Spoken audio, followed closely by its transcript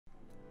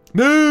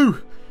Moo!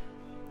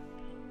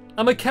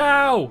 I'm a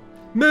cow.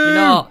 Moo! You're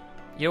not.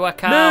 You're a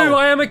cow. Moo!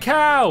 I am a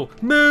cow.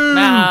 Moo!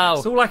 Meow.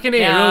 That's all I can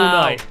hear Meow. all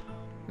night.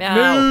 Meow.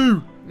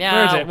 Moo! Meow.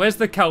 Where is it? Where's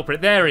the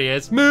culprit? There he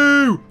is.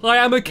 Moo! I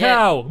am a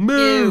cow.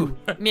 Moo!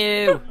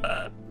 Mew. Mew.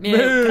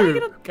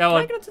 Moo! Go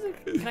on.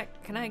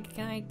 Can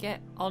I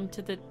get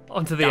onto the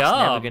Onto the That's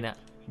arm. never gonna.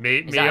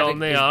 Meet Is me that on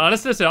the is- arm.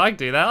 Listen, I can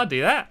do that. I'll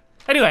do that.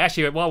 Anyway,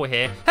 actually, while we're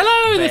here,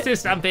 hello, this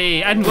is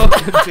Stampy, and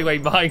welcome to a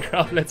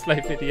Minecraft Let's Play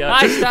video.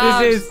 Hi,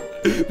 Stamps.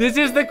 This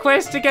is the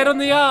quest to get on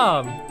the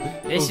arm.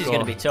 This is going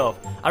to be tough.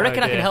 I reckon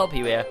I can dear. help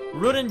you here.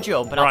 Run and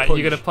jump, and Right, I'll punch.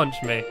 you're gonna punch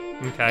me.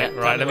 Okay, Yeah,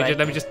 right. tell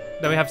me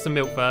Let me have some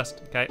milk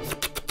first. Okay.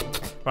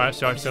 Right,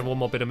 sorry, just one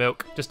more bit of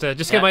milk. Just Yeah,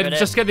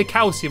 get the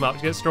calcium up,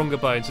 to get stronger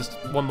bones. Just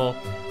one more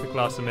quick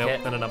glass of milk,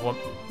 Okay. then another one.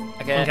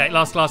 Okay. Okay,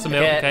 last glass of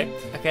milk. Okay.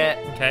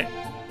 Okay.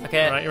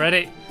 Okay. Right, you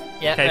ready?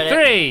 Yeah. Okay, ready.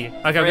 3. Okay,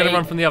 I'm gonna Three.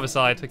 run from the other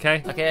side.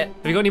 Okay. Okay.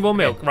 Have you got any more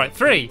milk? Right,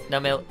 3. No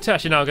milk. 2.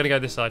 Actually, no, I'm gonna go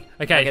this side.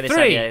 Okay, Okay, this 3.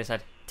 side, yeah, this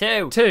side.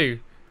 2. 2.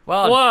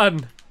 1. 1.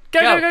 Go,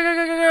 Go. go, go, go,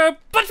 go, go, go.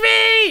 Punch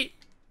me!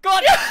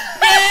 God.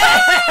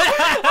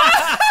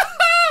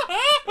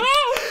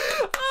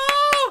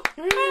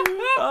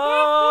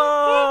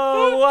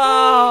 Oh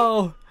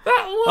wow!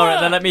 That worked. All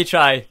right, then let me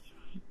try.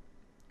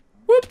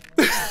 Whoop.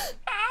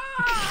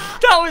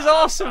 That was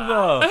awesome,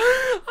 though.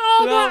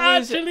 Oh, that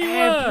was actually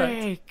worked.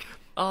 epic.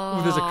 Oh,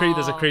 Oh,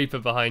 there's a creeper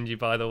behind you,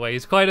 by the way.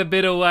 He's quite a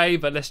bit away,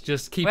 but let's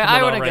just keep Wait, him I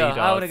on want our to go. radars.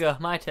 I want to go.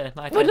 My turn.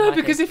 My turn. Well, no, my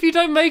because turn. if you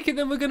don't make it,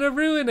 then we're going to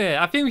ruin it.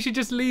 I think we should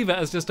just leave it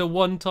as just a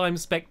one-time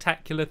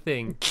spectacular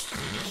thing.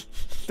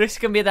 This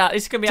can be that.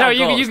 This can be So our you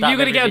goal. got Start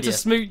to every get into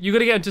video. You got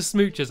to get into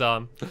Smoocher's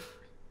arm,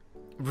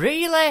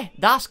 Really?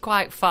 That's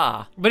quite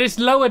far. but it's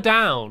lower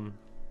down.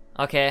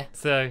 Okay.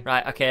 So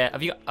Right. Okay.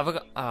 Have you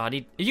got? Oh, I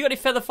need. Have you got any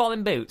feather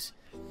falling boots?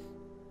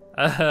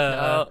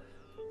 No.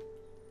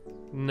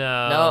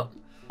 No.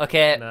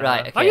 Okay. no.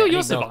 Right. Okay. Oh, I you'll need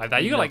milk. survive that. I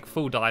You need got milk. like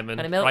full diamond.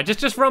 Any milk? Right,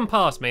 just run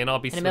past me and I'll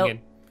be Any milk?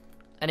 swinging.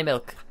 Any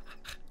milk?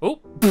 Oh.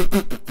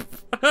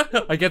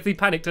 I guess he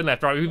panicked and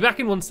left. Right, we'll be back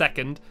in 1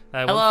 second.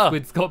 Hello. Once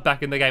Squid's got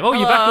back in the game. Oh,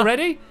 you're back Hello.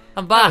 already?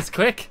 I'm That back. was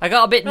quick. I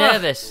got a bit Ah.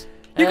 nervous.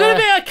 You're gonna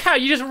be a cat.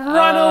 You just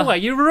run away.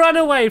 You run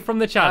away from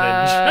the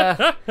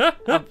challenge.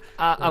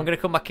 I'm gonna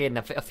come back in.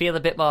 I feel a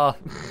bit more.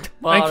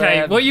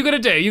 Okay, what you gonna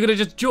do? You're gonna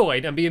just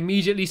join and be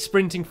immediately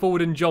sprinting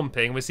forward and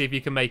jumping. We'll see if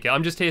you can make it.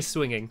 I'm just here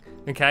swinging.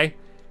 Okay.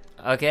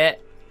 Okay.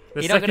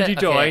 The You're not second gonna- you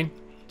join, okay.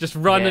 just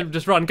run Yeah. and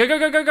just run. Go go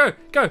go go go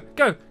go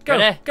go go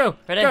Ready? go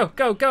Ready? go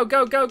go go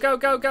go go go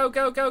go go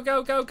go go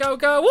go go go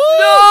go. Woo!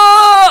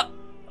 No!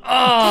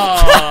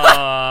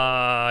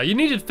 Ah! You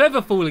needed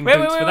feather falling boots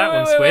for that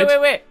one, Squid.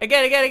 Wait.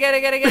 Again.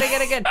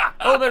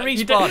 Oh, but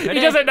respawn. He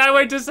doesn't know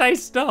when to say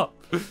stop.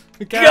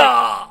 Okay.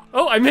 Gah!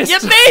 Oh, I missed.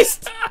 You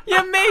missed!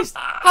 You missed!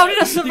 How did I You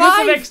got some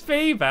survive?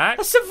 XP back.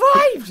 I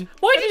survived!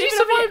 Why I did you didn't even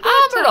survive have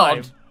that any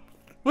armor time?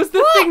 Was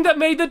the thing that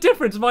made the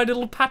difference my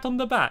little pat on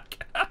the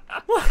back?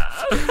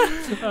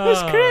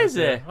 That's crazy.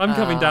 Dear. I'm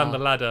coming down the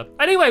ladder.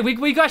 Anyway,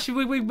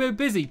 we're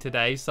busy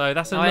today, so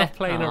that's enough yeah?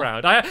 playing Oh.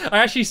 around. I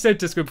actually said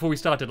to Squid before we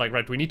started, like,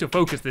 right, we need to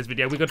focus this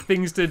video. We've got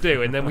things to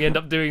do, and then we end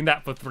up doing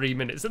that for 3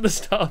 minutes at the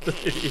start of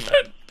the video.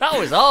 That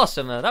was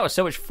awesome, though. That was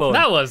so much fun.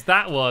 That was.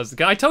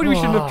 I told you we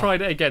shouldn't have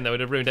tried it again, though. It would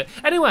have ruined it.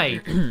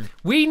 Anyway,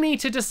 we need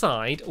to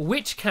decide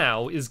which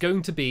cow is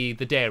going to be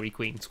the Dairy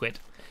Queen, Squid.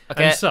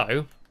 Okay. And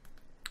so,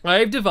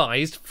 I've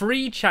devised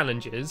 3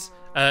 challenges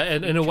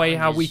in a way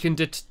how we can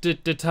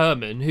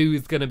determine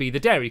who's going to be the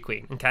Dairy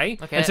Queen, okay?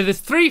 Okay. And so there's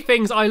 3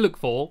 things I look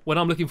for when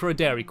I'm looking for a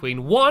Dairy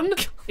Queen. 1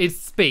 is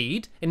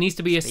speed. It needs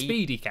to be a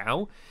speedy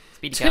cow.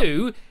 Speedy cow.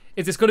 2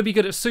 is it's got to be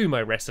good at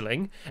sumo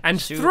wrestling.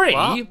 And 3,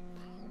 what?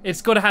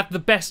 it's got to have the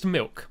best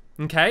milk,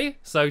 okay?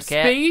 So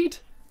speed,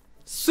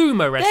 sumo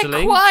They're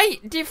wrestling, quite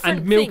different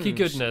and milky things.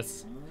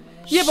 goodness.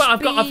 Yeah, but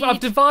I've Speed,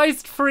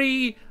 devised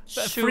 3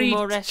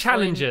 sumo wrestling.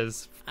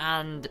 challenges.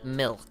 And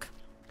milk.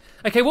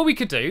 Okay, what we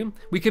could do,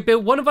 we could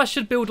build. One of us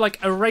should build like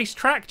a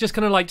racetrack, just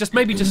kind of like,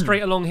 maybe just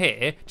straight along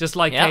here, just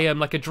like Yeah.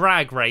 a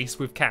drag race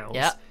with cows.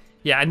 Yeah.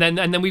 Yeah, and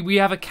then we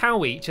have a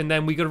cow each, and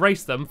then we could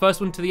race them.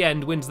 First one to the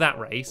end wins that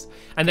race,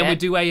 and then Okay. we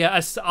do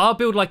I'll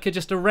build like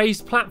just a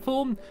raised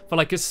platform for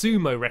like a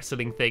sumo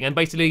wrestling thing, and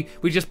basically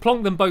we just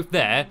plonk them both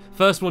there.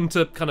 First one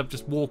to kind of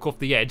just walk off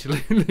the edge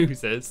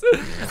loses,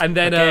 and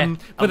then Okay.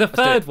 for the Let's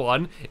do third it.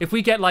 one, if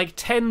we get like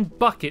 10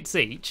 buckets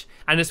each,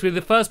 and it's with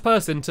the first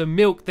person to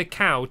milk the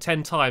cow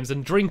 10 times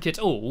and drink it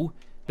all,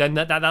 then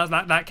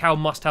that cow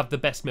must have the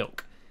best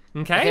milk.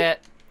 Okay?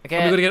 Okay.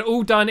 And we're going to get it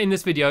all done in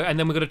this video, and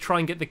then we're going to try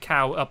and get the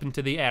cow up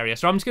into the area.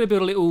 So I'm just going to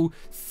build a little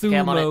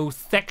I'm on sumo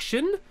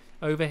section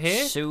over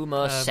here.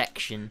 Sumo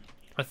section.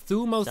 A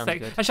sumo Sounds section.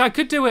 good. Actually, I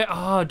could do it.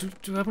 Oh, do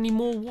I have any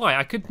more white?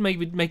 I could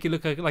maybe make it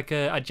look like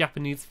a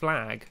Japanese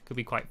flag. Could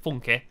be quite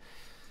funky.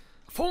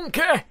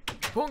 Funky.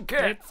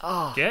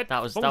 Oh, Get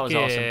that was funky.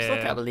 awesome. Still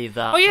can't believe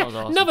that. Oh yeah, That was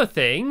awesome. another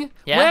thing.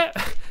 Yeah?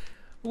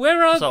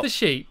 Where are What's up? the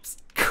sheep?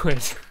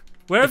 Squid.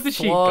 Where have the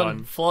sheep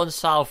gone? Flown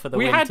south for the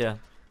We had- winter.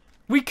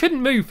 We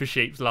couldn't move for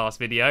sheep's last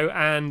video,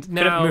 and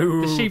now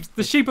move.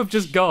 the sheep have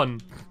just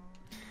gone.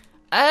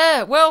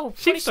 Well,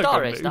 funny Sheep don't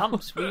story, move.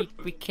 Stamps.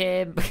 We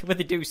came... well,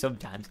 they do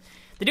sometimes.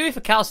 They do if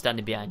a cow's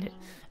standing behind it.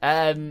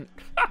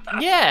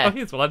 Yeah. Oh,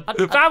 here's one. I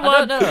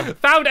Found don't know.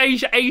 Found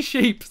a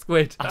sheep,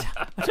 Squid. I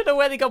don't know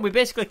where they gone. We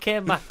basically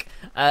came back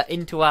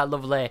into our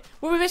lovely...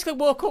 Well, we basically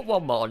woke up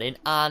one morning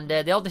and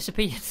they all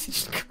disappeared. They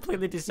just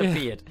completely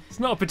disappeared. It's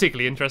not a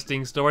particularly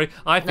interesting story.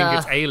 I think Nah.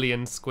 it's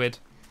alien, Squid.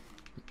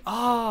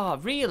 Oh,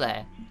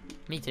 really?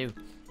 Me too.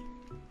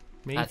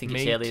 I think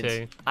it's aliens.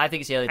 Too. I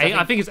think it's aliens.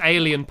 I think it's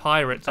alien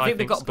pirates. I think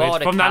they've got Squid,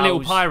 border from that little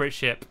cows. pirate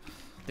ship.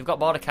 They've got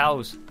border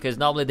cows because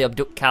normally they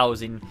abduct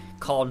cows in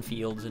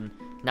cornfields, and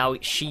now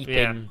it's sheep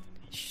in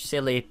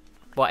silly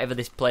whatever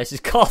this place is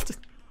called.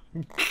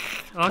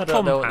 Our I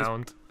don't know what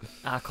compound.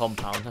 Our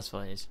compound, that's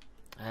what it is.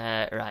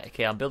 Right,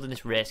 okay, I'm building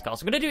this race car.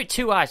 So I'm going to do it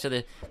too high so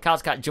the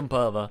cars can't jump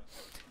over.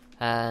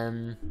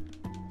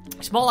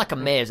 It's more like a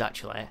maze,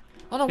 actually.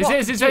 Oh, no, what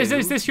Is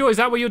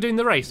that where you're doing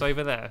the race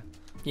over there?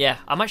 Yeah,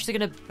 I'm actually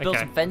going to build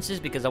Okay. some fences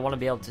because I want to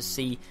be able to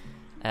see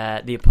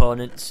the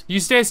opponents. You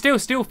still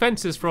steal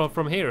fences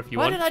from here if you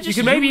Why want. didn't I just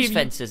you can use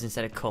fences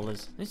instead of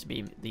colours? This would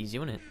be easy,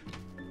 wouldn't it?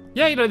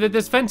 Yeah, you know,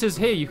 there's fences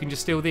here. You can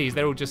just steal these.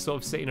 They're all just sort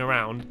of sitting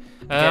around.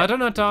 Yeah. I don't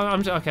know.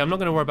 I'm not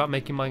going to worry about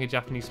making mine a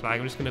Japanese flag.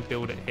 I'm just going to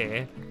build it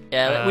here.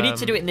 Yeah, we need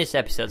to do it in this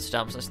episode,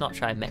 Stamps. Let's not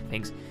try and make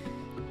things.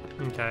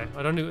 Okay.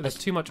 I don't know. There's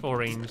too much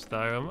orange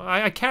though.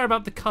 I care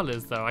about the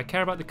colours though. I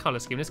care about the colour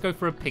scheme. Let's go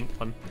for a pink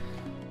one.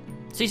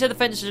 So you said the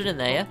fences are in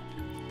there,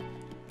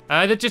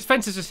 yeah? They're just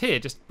fences just here.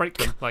 Just break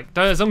them. Like,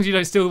 as long as you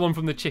don't steal the one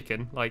from the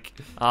chicken. Like.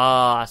 Oh,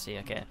 I see.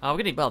 Okay. Oh, we're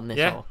gonna build this.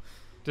 Yeah. All.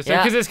 Just Yeah.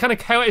 because it's kind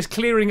of how it's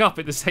clearing up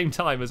at the same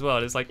time as well.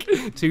 It's like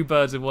two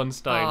birds with one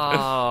stone.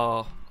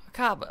 Oh, I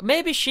can't.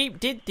 Maybe sheep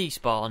did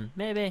despawn.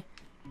 Maybe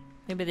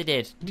they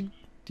did. Do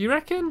you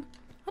reckon?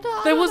 I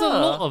There don't was a know.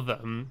 lot of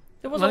them.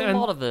 There was Like, a and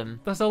lot of them.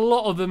 There's a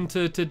lot of them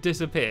to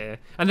disappear,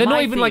 and they're My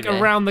not even like theory-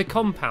 around the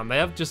compound. They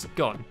have just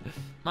gone.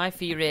 My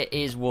theory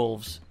is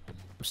wolves.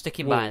 I'm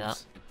sticking by that.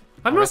 Wolves.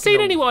 I've I not reckon seen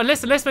they'll- anyone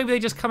unless maybe they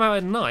just come out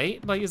at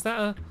night. Like, is that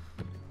a?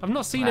 I've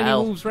not seen any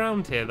Well. wolves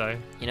round here though.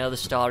 You know the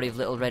story of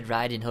Little Red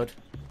Riding Hood?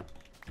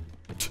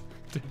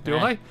 Do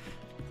Yeah. I?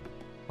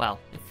 Well,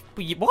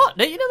 what?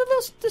 Do you know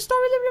the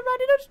story of Little Red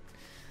Riding Hood?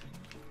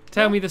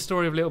 Tell me the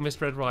story of Little Miss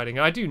Red Riding.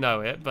 I do know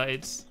it, but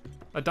it's.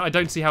 I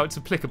don't see how it's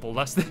applicable.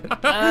 That's the.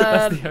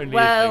 That's the only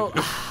well,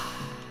 thing.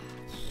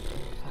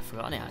 I've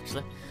forgotten it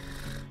actually.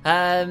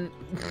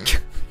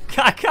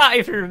 I can't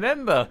even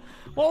remember.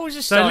 What was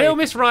the So story? Little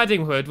Miss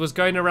Riding Hood was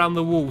going around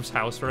the wolf's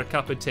house for a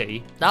cup of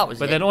tea. That was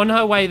But it. then on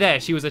her way there,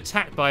 she was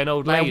attacked by an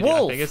old By a lady.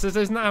 wolf. I think.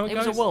 Isn't that how it It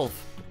goes? was a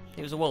wolf.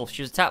 It was a wolf.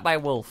 She was attacked by a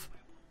wolf.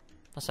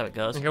 That's how it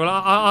goes. Okay, well,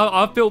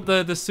 I've built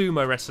the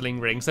sumo wrestling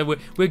ring, so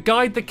we'll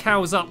guide the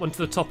cows up onto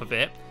the top of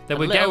it, then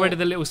we'll get rid of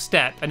the little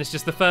step, and it's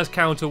just the first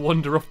cow to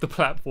wander off the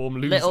platform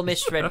loses. Little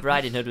Miss Red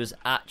Riding Hood was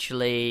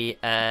actually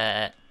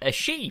a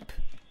sheep,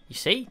 you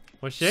see?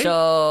 Was she?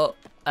 So,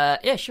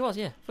 yeah, she was,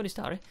 yeah. Funny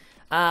story.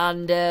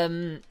 And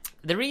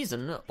the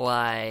reason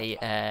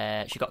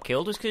why she got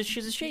killed was because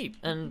she's a sheep,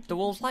 and the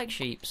wolves like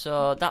sheep.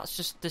 So that's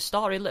just the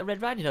story of Little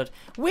Red Riding Hood,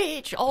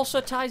 which also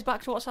ties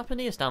back to what's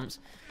happened here, Stamps.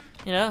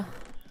 You know,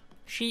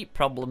 sheep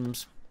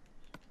problems.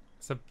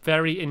 It's a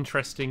very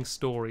interesting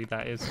story,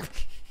 that is.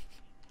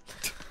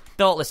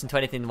 Don't listen to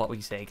anything what we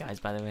say, guys,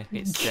 by the way.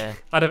 It's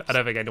I don't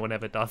think anyone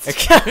ever does.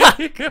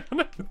 I can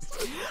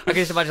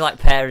just imagine like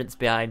parents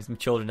behind some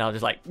children now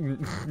just like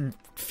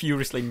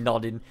furiously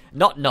nodding.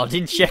 Not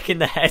nodding, shaking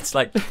their heads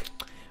like,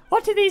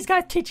 what are these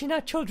guys teaching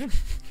our children?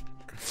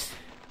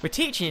 We're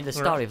teaching you the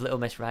story of Little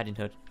Miss Riding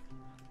Hood.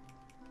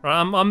 Right,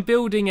 I'm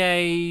building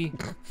a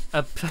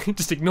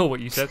just ignore what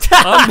you said.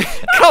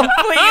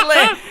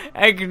 Completely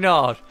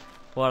ignored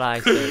what I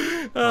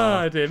said.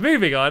 Oh dear.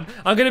 Moving on.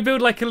 I'm going to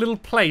build like a little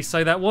place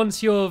so that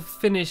once you're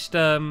finished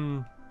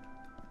drinking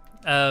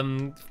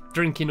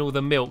all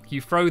the milk, you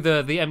throw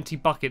the empty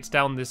buckets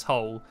down this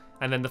hole,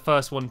 and then the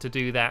first one to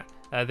do that,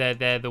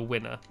 they're the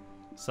winner.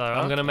 So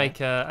I'm going to make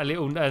a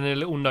little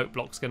note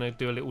block's going to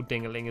do a little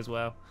ding-a-ling as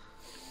well.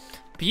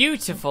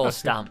 Beautiful,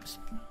 Stamps.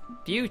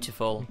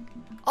 Beautiful.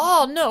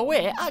 Oh, no,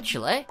 wait,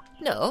 actually.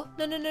 No.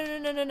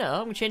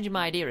 I'm changing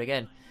my idea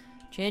again.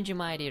 I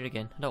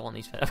don't want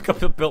these. I've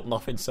got built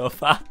nothing so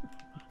far.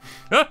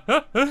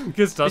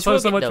 Good stuff. This will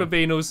So get much done. for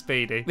being all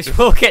speedy. This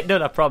will get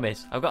done, I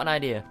promise. I've got an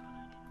idea.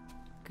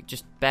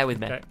 Just bear with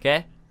me,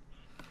 okay?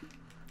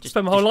 Just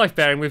spent my whole life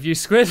bearing with you,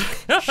 Squid.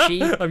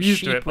 Sheep, I'm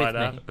used to sheep it by with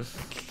now. me.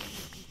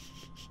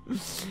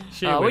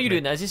 What What are you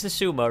doing now? Is this the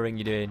sumo ring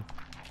you're doing?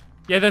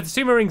 Yeah, the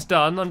sumo ring's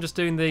done. I'm just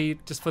doing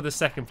just for the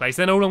second place.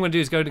 Then all I'm going to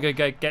do is go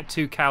get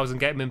 2 cows and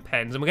get them in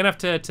pens, and we're going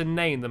to have to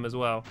name them as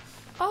well.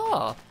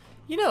 Oh,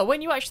 you know,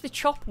 when you actually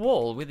chop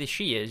wool with the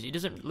shears, it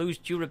doesn't lose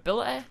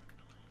durability.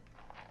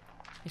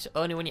 It's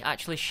only when you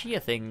actually shear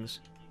things.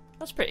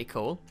 That's pretty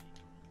cool.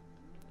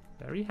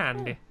 Very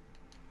handy.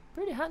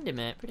 Pretty handy,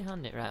 mate. Pretty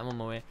handy. Right, I'm on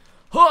my way.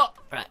 Huh!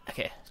 Right,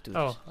 okay, let's do this.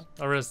 Oh,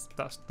 I realize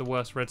that's the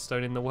worst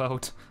redstone in the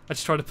world. I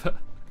just tried to put.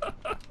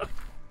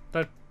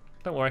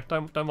 Don't worry.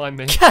 Don't mind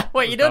me.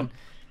 What you done?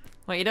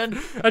 What you done?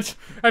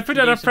 I put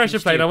down do a pressure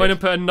something plate. I went stupid. and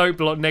put a note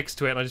block next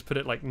to it, and I just put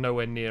it like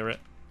nowhere near it.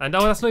 And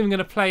oh, that's not even going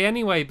to play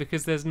anyway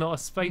because there's not a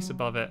space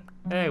above it.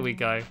 There we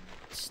go.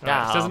 Stamps.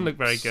 Right, this doesn't look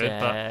very good,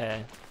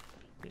 but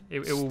it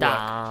will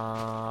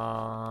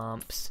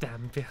work.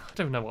 Stamp. I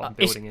don't know what I'm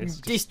building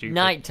is. It's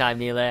night time,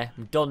 Neil.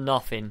 I've done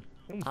nothing.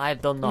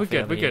 I've done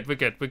nothing. We're good.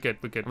 We're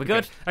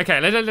good. Okay,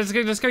 let's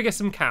go get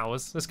some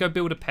cows. Let's go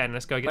build a pen.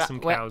 Let's go get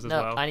some cows as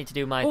well. I need to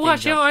do my. Oh,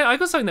 actually, I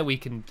got something that we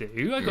can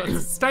do. I got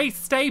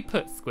stay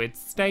put, Squid.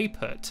 Stay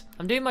put.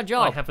 I'm doing my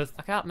job. I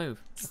can't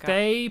move.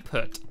 Stay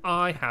put.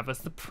 I have a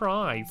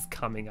surprise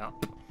coming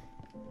up.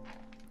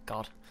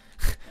 God,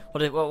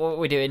 what are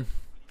we doing?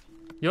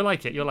 You'll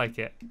like it.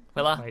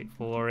 Will I? Wait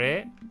for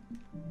it.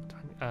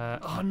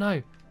 Oh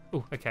no.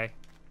 Oh, okay.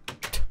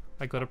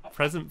 I got a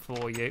present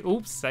for you.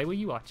 Oops, stay where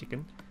you are,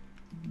 chicken.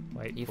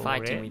 Wait You're for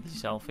fighting it. with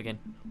yourself again.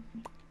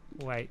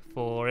 Wait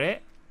for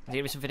it.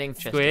 Give me something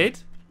interesting. Squid.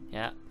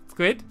 Yeah.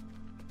 Squid.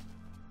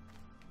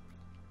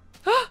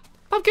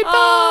 Pumpkin pie!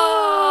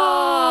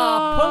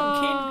 Oh,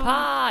 pumpkin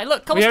pie!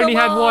 Look, we only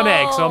had one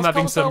egg, so I'm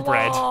having some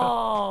bread.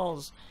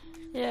 Walls.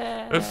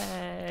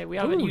 Yeah, we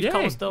haven't used yay.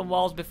 cobblestone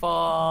walls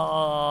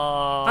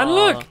before. And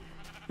look,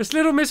 this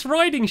little Miss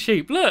Riding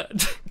Sheep. Look,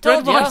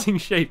 Told Red ya. Riding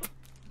Sheep.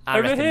 I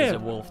over reckon here. there's a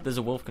wolf. There's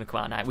a wolf going to come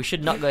out at night. We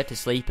should not go to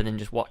sleep and then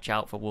just watch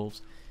out for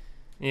wolves.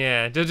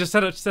 Yeah, just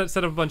set up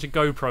a bunch of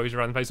GoPros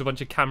around the place, a bunch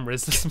of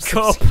cameras, some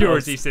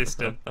security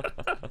system.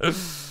 That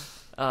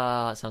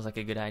sounds like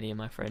a good idea,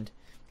 my friend.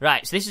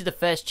 Right, so this is the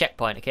first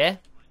checkpoint, okay?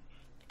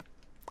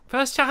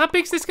 First chat, how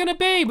big's this going to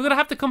be? We're going to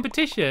have the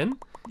competition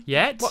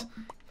yet. What?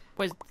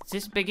 Is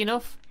this big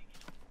enough?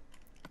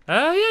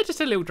 Yeah, just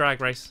a little drag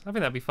race. I think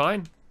that'd be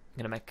fine.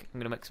 I'm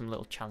gonna make some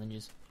little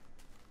challenges.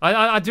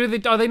 Are they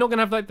not going to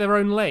have like their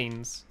own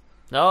lanes?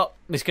 No,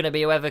 it's gonna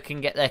be whoever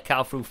can get their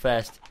cow through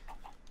first.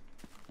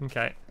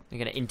 Okay. We're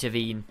gonna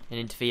intervene and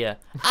interfere.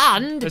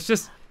 And It's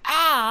just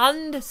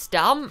and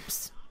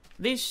Stamps.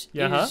 This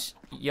Yeah. is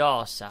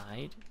your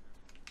side,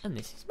 and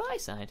this is my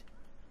side.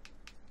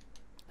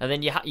 And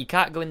then you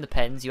can't go in the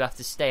pens. You have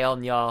to stay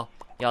on your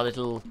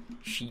little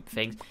sheep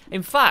things.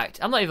 In fact,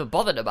 I'm not even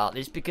bothered about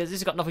this because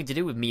this has got nothing to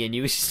do with me and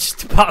you. It's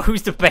just about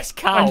who's the best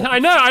cow. I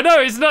know.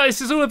 It's not. It's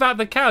just all about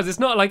the cows. It's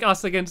not like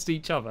us against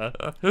each other.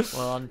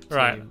 1, 2.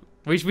 Right.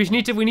 We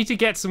need to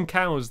get some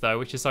cows though,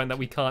 which is something that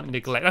we can't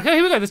neglect. Okay,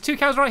 here we go. There's 2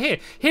 cows right here.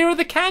 Here are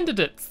the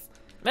candidates.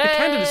 The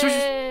candidates.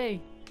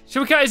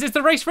 Should we? Is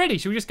the race ready?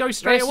 Should we just go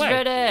straight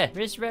away?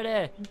 Race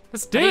ready.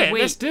 Let's do it.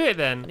 Let's do it I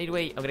then. need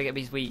wheat. I'm gonna get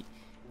these wheat.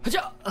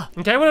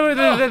 Okay, well,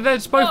 they're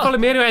just both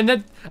following me anyway, and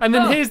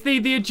then here's the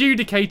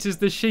adjudicators,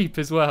 the sheep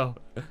as well.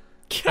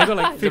 I've got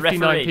like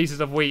 59 pieces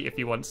of wheat if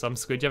you want some,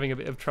 Squid. You're having a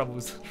bit of trouble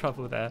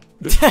there.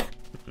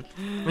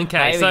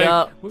 Okay,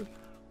 so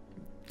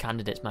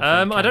candidates, my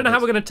friend. I don't know how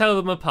we're going to tell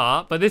them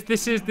apart, but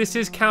this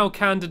is cow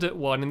candidate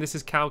 1 and this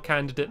is cow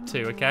candidate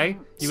 2. Okay,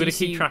 you got to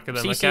keep track of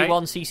them. Okay.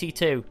 CC1,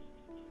 CC2.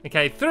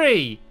 Okay,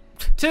 3,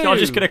 2. I'm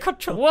just gonna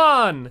control.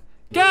 1.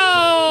 Go!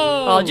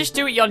 Oh, just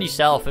do it on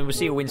yourself, and we'll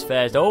see who wins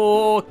first.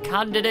 Oh,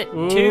 candidate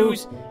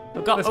 2s.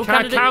 We've got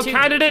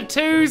candidate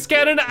 2's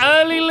getting an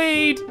early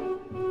lead.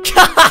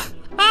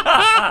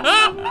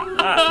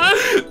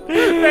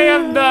 They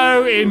have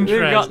no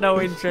interest. We've got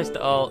no interest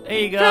at all. Here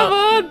you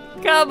go.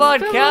 Come on,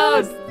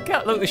 cows.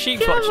 Look, the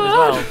sheep's watching as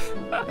well.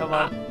 Come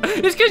on.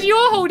 It's because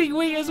you're holding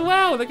wheat as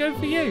well. They're going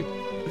for you.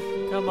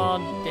 Come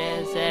on,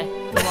 Daisy.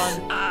 Come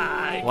on.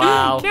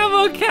 Wow. Come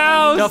on,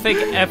 cows. I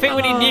think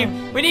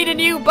we need a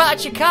new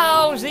batch of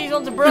cows. These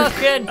ones are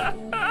broken.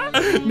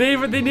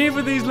 Neither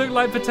of these look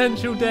like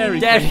potential dairy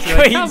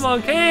queens. Come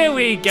on, here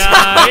we go.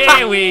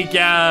 Here we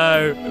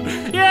go.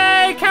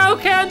 Yay! Cow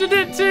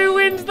candidate 2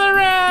 wins the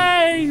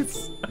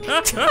race.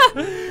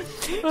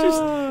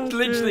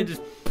 Literally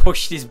just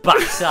pushed his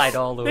backside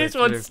all the way This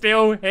through. one's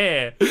still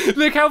here.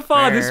 Look how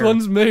far this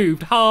one's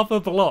moved. Half a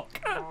block.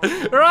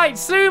 Right,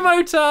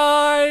 sumo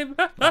time.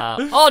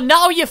 Oh,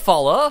 now you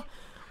follow.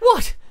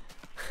 What?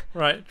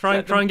 Right, try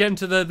and get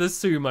into the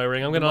sumo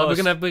ring. We're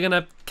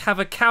gonna have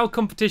a cow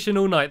competition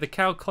all night. The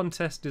cow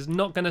contest is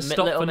not gonna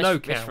stop for no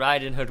cow. Miss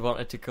Riding Hood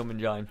wanted to come and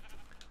join.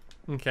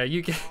 Okay,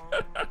 you get.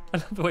 I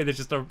love the way there's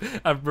just a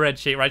red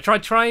sheet. Right,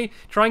 try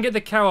and get the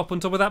cow up on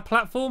top of that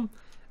platform,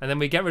 and then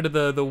we get rid of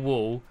the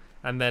wall.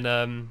 And then,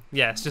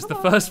 it's just the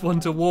first one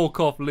to walk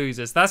off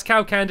loses. That's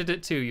cow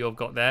candidate 2 you've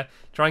got there.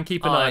 Try and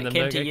keep an eye on them.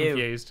 Don't get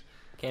confused.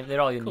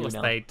 They're all of course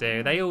they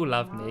do. They all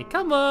love me.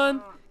 Come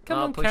on,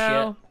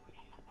 cow.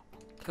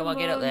 Come on,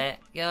 get up there.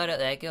 Get up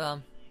there. Go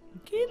on.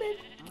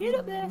 Get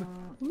up there.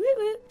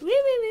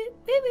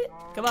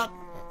 Come on.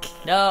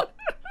 No,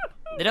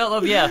 they don't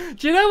love you.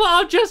 Do you know what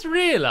I've just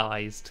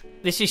realised?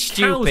 This is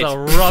stupid. Cows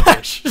are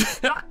rubbish.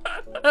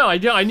 No,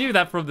 I knew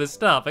that from the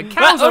start. But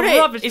cows are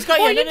rubbish. What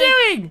are you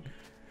doing?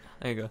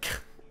 There you go.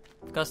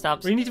 Go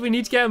Stamps. We need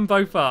to get them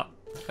both up.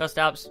 Go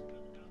Stamps.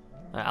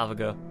 Right, have a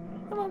go.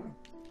 Come on.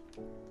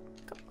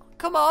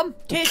 Come on.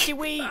 Tasty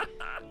wheat.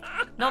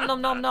 Nom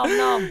nom nom nom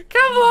nom.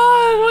 Come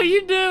on, what are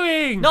you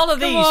doing? None of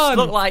these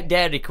look like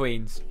Dairy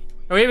Queens.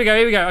 Oh, here we go.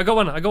 I got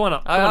one up. I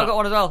got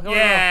one as well.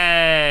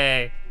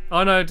 Yay!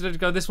 Oh no,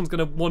 this one's going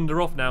to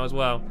wander off now as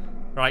well.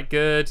 Right,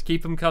 good.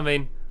 Keep them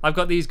coming. I've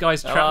got these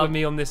guys trapped with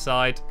me on this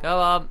side. Come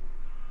on.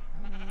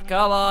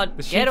 Come on.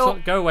 The Get sheep's up.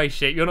 not, go away,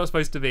 sheep. You're not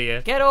supposed to be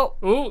here. Get up.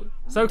 Ooh,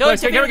 so Don't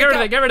close. Get rid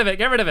of it. Get rid of it.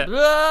 Get rid of it.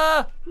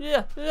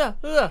 Yeah.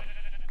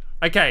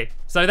 Okay,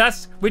 so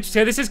that's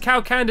so this is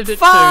cow candidate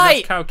 2. Fight!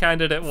 That's cow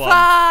candidate 1.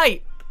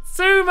 Fight.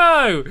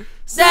 Sumo!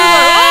 Sumo! Yay!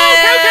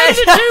 Oh, cow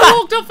candidate 2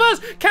 walked off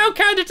first! Cow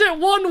candidate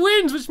 1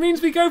 wins, which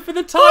means we go for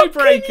the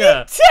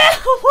tiebreaker.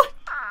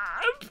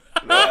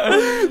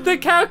 The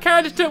cow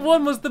candidate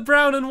 1 was the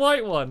brown and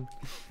white one.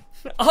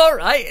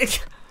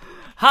 Alright.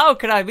 How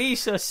can I be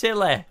so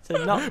silly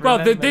to not Well,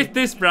 remember?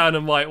 this brown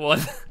and white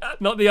one,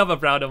 not the other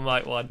brown and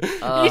white one.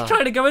 He's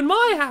trying to go in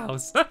my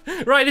house.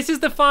 Right, this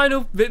is the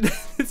final.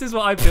 This is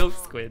what I built,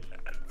 Squid.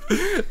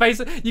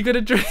 Basically, you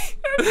gotta drink.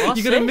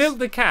 You gotta milk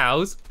the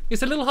cows.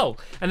 It's a little hole,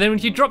 and then when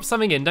you drop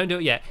something in, don't do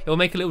it yet. It will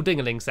make a little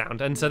ding-a-ling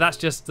sound, and so that's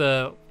just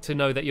to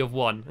know that you've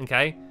won.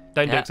 Okay,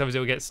 don't do it, 'cause otherwise it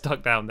will get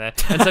stuck down there.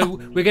 And so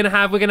we're gonna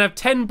have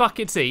 10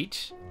 buckets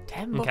each.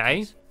 10 buckets?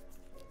 Okay.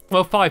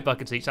 Well, 5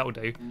 buckets each. That will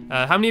do.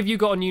 How many have you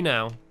got on you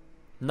now?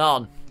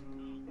 None.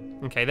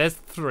 Okay, there's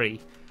 3.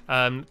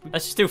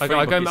 Let's just do 3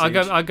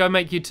 I'll go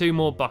make you 2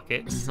 more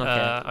buckets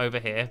Okay. over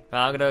here.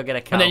 I'm gonna get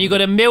a cow. And then you got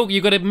to milk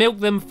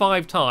them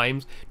 5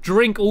 times,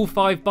 drink all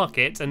 5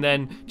 buckets, and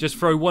then just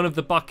throw one of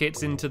the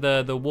buckets into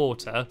the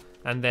water,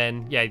 and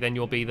then then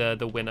you'll be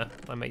the winner.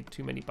 I made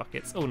too many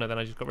buckets. Oh no, then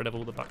I just got rid of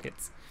all the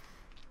buckets.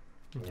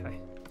 Okay.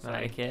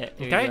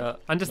 Okay.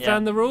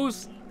 Understand the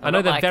rules? I know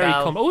got they're my very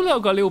cow. common. Oh, look,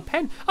 I've got a little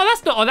pen.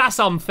 Oh, that's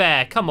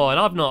unfair. Come on,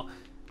 I've not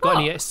got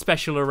any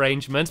special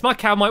arrangements. My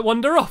cow might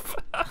wander off.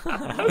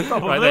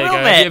 Right, there you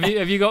go.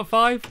 Have you got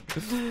 5?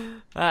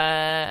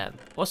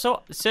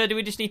 So do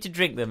we just need to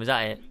drink them? Is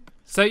that it?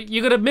 So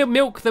you got to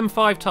milk them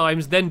 5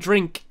 times, then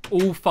drink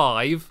all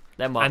 5,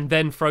 Then what? and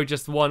then throw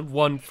just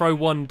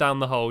one down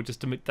the hole.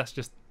 That's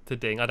just to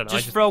ding. I don't know.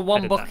 Just throw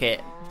one bucket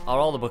or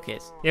all the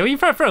buckets. Yeah, well, you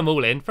can throw them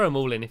all in. Throw them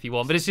all in if you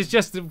want, but it's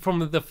just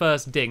from the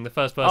first ding, the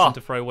first person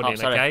to throw one in.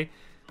 Sorry. Okay.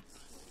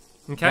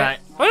 Okay. Right.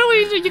 Oh no,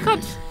 you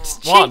can't. It's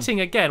cheating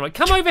again. Right,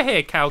 come over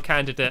here, cow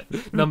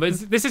candidate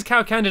numbers. This is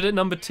cow candidate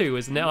number 2,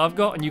 isn't it? I've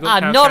got, and you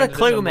got. Cow not a candidate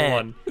clue, number mate.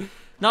 1.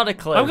 Not a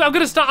clue. I'm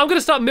gonna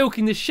start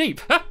milking this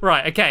sheep.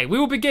 Right. Okay. We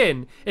will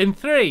begin in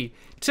 3,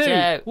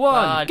 2,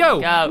 1,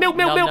 go. Milk.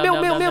 No.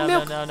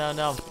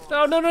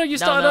 No. You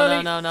started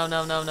early. No.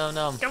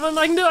 Come on,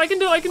 I can do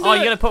it. Oh,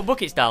 you're gonna put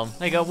buckets down.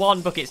 There you go,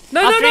 1 bucket.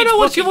 No.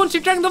 Once you've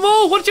drank them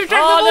all. Once you've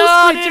drank them all,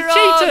 no, Squid, you've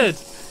cheated.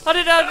 I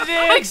didn't know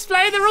I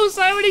explained the rules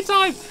so many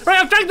times.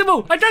 Right, I've drank them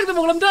all. I'm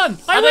done.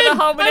 I win. don't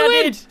know how many I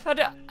win. did.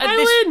 I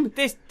win.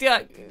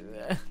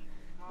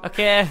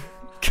 Okay.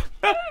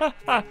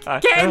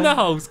 Get in the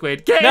hole,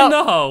 Squid. Get No. in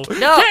the hole.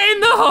 No. Get in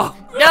the hole.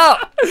 No.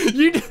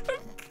 You.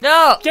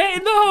 No. Get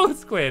in the hole,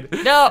 Squid.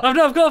 No.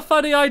 I've got a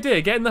funny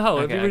idea. Get in the hole.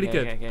 It'd be really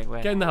good. Okay,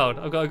 where? Get in the hole.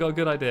 I've got a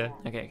good idea.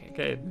 Okay.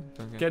 Get in.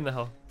 Okay. Get in the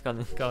hole. Go on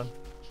then. Go on.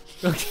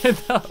 Okay,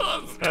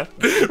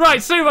 right,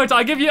 sumo time.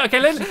 I give you. Okay,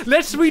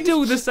 let's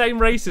redo the same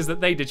races that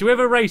they did. Should we have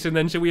a race and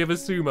then should we have a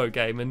sumo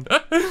game and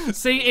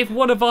see if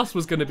one of us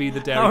was going to be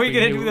the dairy? How are we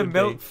Queen, gonna who do it the would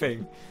milk be?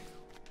 thing?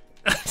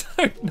 I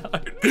don't know.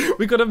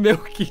 We got to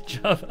milk each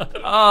other.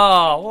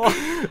 Oh, what?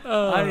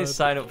 I didn't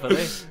sign up for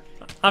this.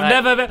 I've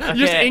Right, never.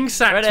 Just okay, ink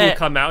sacs ready. will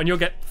come out and you'll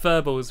get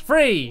furballs.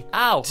 3,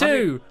 Ow.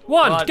 2,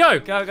 1, go.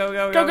 Go. Go.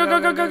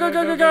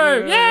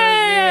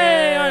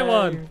 Yay! I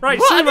won. Right,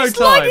 What? sumo He's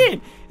time.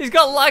 lagging. He's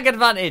got lag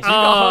advantage. He's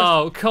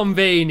got Oh,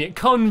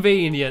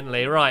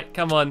 conveniently. Right,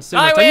 come on, sumo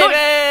I time.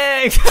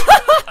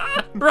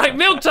 win! Right,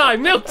 milk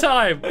time. Ding!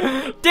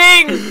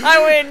 I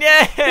win!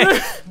 Yay!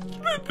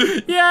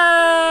 Yay!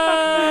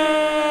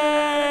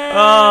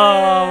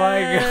 Oh my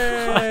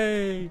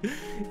god!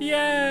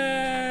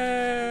 Yay!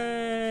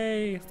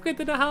 Squid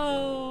in the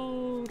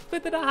hole!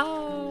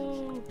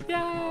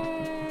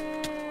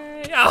 Yay!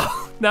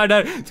 Oh no!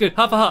 It's good.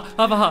 Half a heart.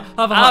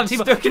 I'm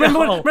stuck in a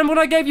hole. Remember when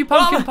I gave you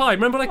pumpkin pie?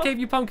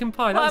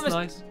 That was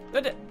nice.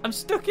 I'm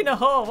stuck in a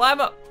hole. Why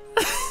am I?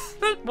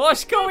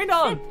 What's going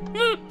on?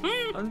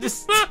 I'm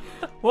just.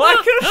 Why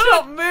can I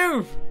not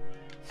move?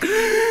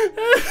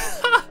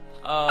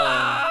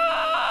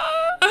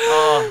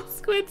 Oh.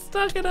 Squid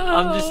stuck in a hole.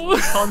 I'm just What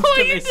are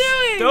constantly you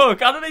doing?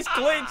 stuck. I don't know, it's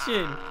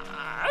glitching.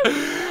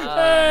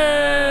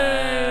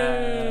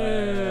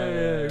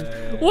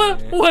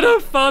 What a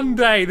fun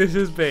day this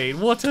has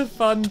been. What a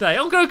fun day.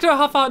 I'm going to go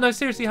half a heart. No,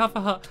 seriously, half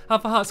a heart.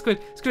 Squid,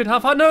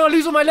 half a heart. No, I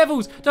lose all my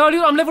levels. No,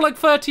 I'm level like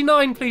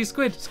 39, please.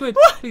 Squid,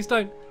 please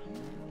don't.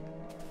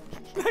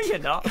 No, you're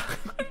not.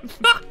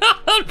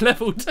 I'm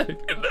level 2.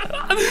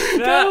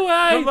 Go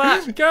away. Come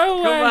back. Go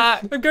away. Come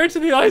back. I'm going to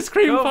the ice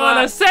cream Come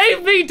parlour. back.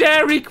 Save me,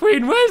 Dairy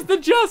Queen. Where's the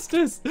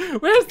justice?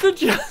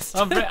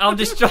 I'm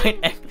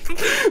destroying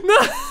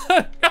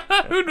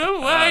No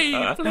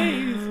way,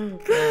 please.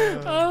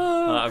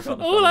 I've got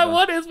the All I thunder.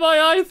 want is my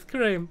ice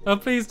cream. Oh,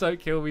 please don't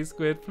kill me,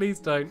 Squid. Please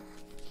don't.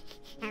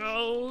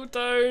 Oh,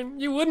 don't.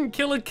 You wouldn't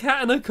kill a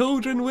cat in a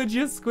cauldron, would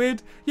you,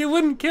 Squid? You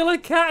wouldn't kill a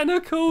cat in a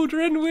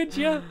cauldron, would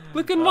you?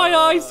 Look in my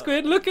eyes,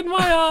 Squid. Look in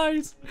my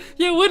eyes.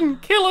 You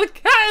wouldn't kill a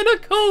cat in a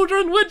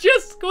cauldron, would you,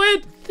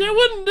 Squid? You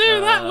wouldn't do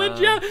that, would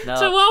you? No,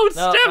 To old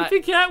no, Stampy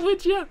right. Cat,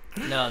 would you?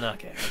 No,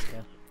 okay, let's go.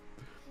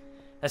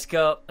 Let's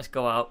go. Let's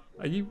go out.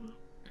 Are you...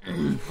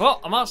 What?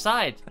 I'm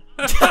outside.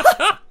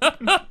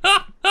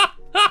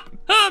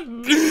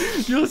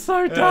 You're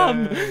so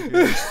dumb. What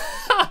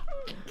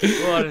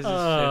is this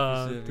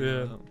Oh, episode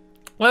dear. about?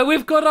 Well,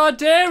 we've got our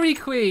Dairy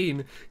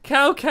Queen,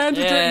 cow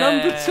candidate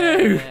number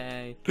 2.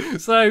 Yay.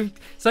 So,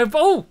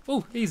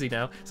 easy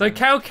now. So,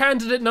 cow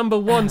candidate number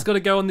 1's got to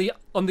go on the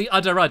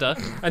udder,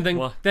 and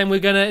What? then we're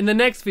gonna in the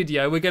next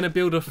video we're gonna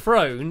build a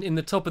throne in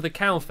the top of the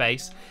cow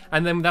face,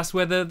 and then that's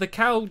where the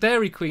cow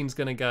Dairy Queen's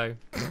gonna go.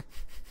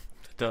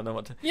 Don't know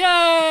what to. Yay!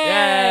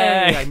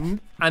 Yay!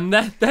 And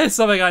there's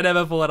something I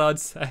never thought I'd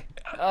say.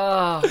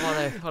 Oh,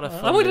 what a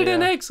fun I wanted video.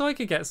 an egg so I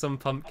could get some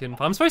pumpkin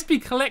pie. I'm supposed to be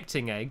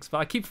collecting eggs, but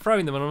I keep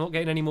throwing them and I'm not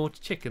getting any more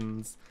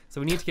chickens. So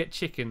we need to get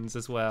chickens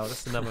as well.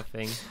 That's another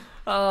thing.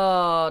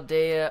 Oh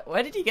dear.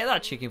 Where did you get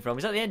that chicken from?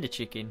 Is that the Ender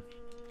chicken?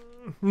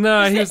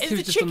 No, he was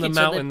Is just on the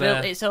mountain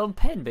built there. its own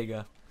pen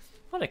bigger?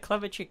 What a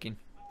clever chicken.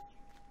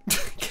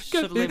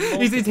 Suddenly He's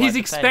multiplied the pen.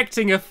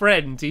 expecting a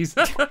friend. He's.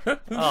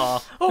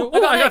 Oh,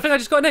 I think I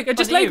just got an egg. I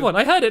just it laid you? one.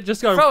 I heard it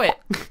just go. Throw it.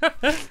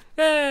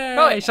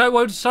 Yay! Throw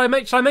it. Shall I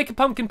make a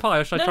pumpkin pie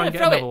or shall I try and get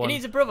throw another it. one? It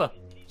needs a brother,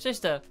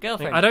 sister,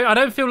 girlfriend. I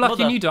don't feel lucky.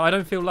 Mother. And you do. I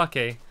don't feel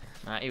lucky.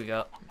 Alright, here we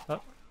go.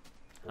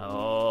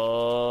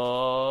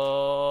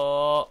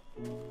 Oh.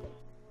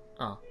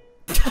 Oh.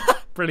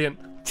 Brilliant.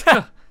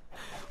 Well,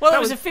 That there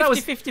was a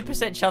was-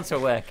 50% chance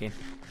of working.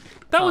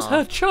 That was Aw.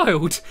 her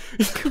child.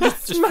 Just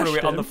threw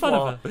it on the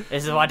floor.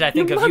 This is what I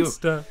think You of you.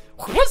 monster.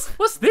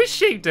 What's this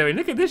sheep doing?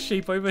 Look at this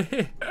sheep over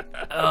here.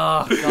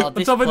 Oh god, On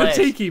this top place. of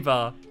the tiki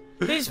bar.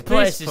 This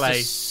place is place.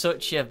 just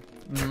such a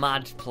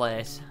mad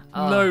place.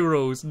 Oh. No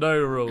rules, no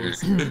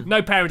rules.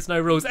 No parents, no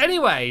rules.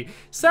 Anyway,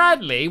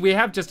 sadly, we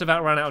have just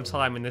about run out of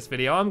time in this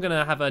video. I'm going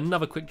to have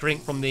another quick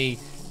drink from the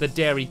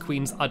Dairy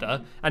Queen's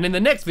udder. And in the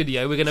next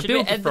video, we're going to Should we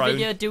build the end the throne.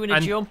 video doing a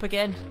and- jump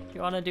again? Do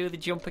you want to do the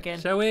jump again?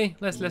 Shall we?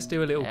 Let's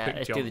do a little quick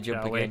let's jump. do the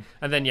jump shall we? again.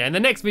 And then, in the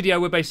next video,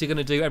 we're basically going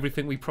to do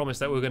everything we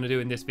promised that we were going to do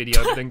in this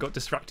video, but then got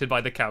distracted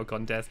by the cow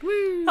contest.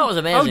 Woo! That was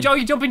amazing. Oh, Joe,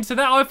 you jump into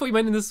that? Oh, I thought you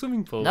meant in the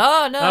swimming pool.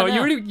 No.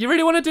 You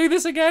really want to do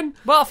this again?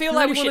 Well, I feel You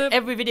like really we should wanna-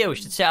 every video we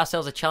should set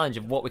ourselves a challenge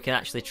of what we can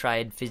actually try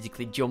and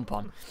physically jump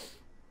on.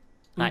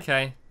 Like-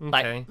 Okay.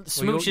 Like Well,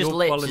 Smooch's you're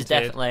lips is volunteered.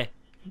 definitely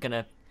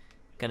gonna.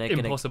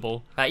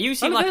 Impossible. Right, you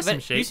seem Oh, like there's some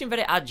sheep. you seem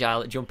very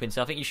agile at jumping,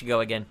 so I think you should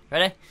go again.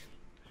 Ready?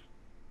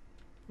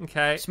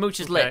 Okay.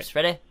 Smooch's okay. lips.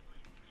 Ready?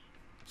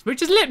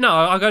 Smooch's lip. No,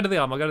 I'll go to the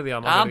arm. I'll go to the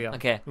arm. Arm?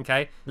 Okay.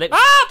 Okay. Lips.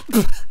 Ah!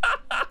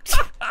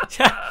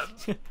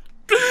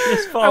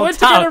 Just fall I went to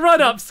down. get a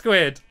run up,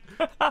 Squid.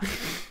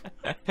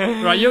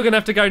 Right, you're gonna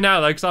have to go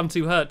now though, because I'm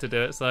too hurt to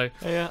do it. So.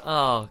 Yeah.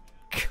 Oh.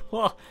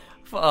 God.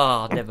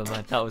 Oh, never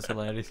mind. That was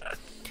hilarious.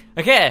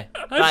 Okay.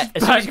 Right.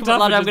 As soon as you backed come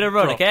up on, and I'm gonna just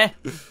run. dropped. Okay.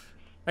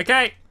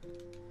 Okay.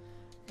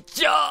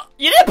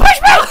 You didn't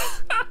push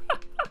me.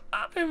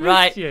 I missed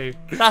Right. you.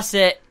 That's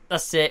it.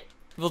 That's it.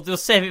 We'll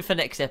save it for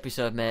next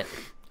episode, mate.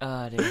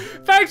 Oh dear.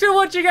 Thanks for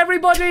watching,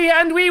 everybody,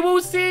 and we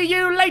will see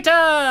you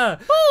later.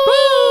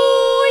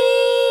 Boo!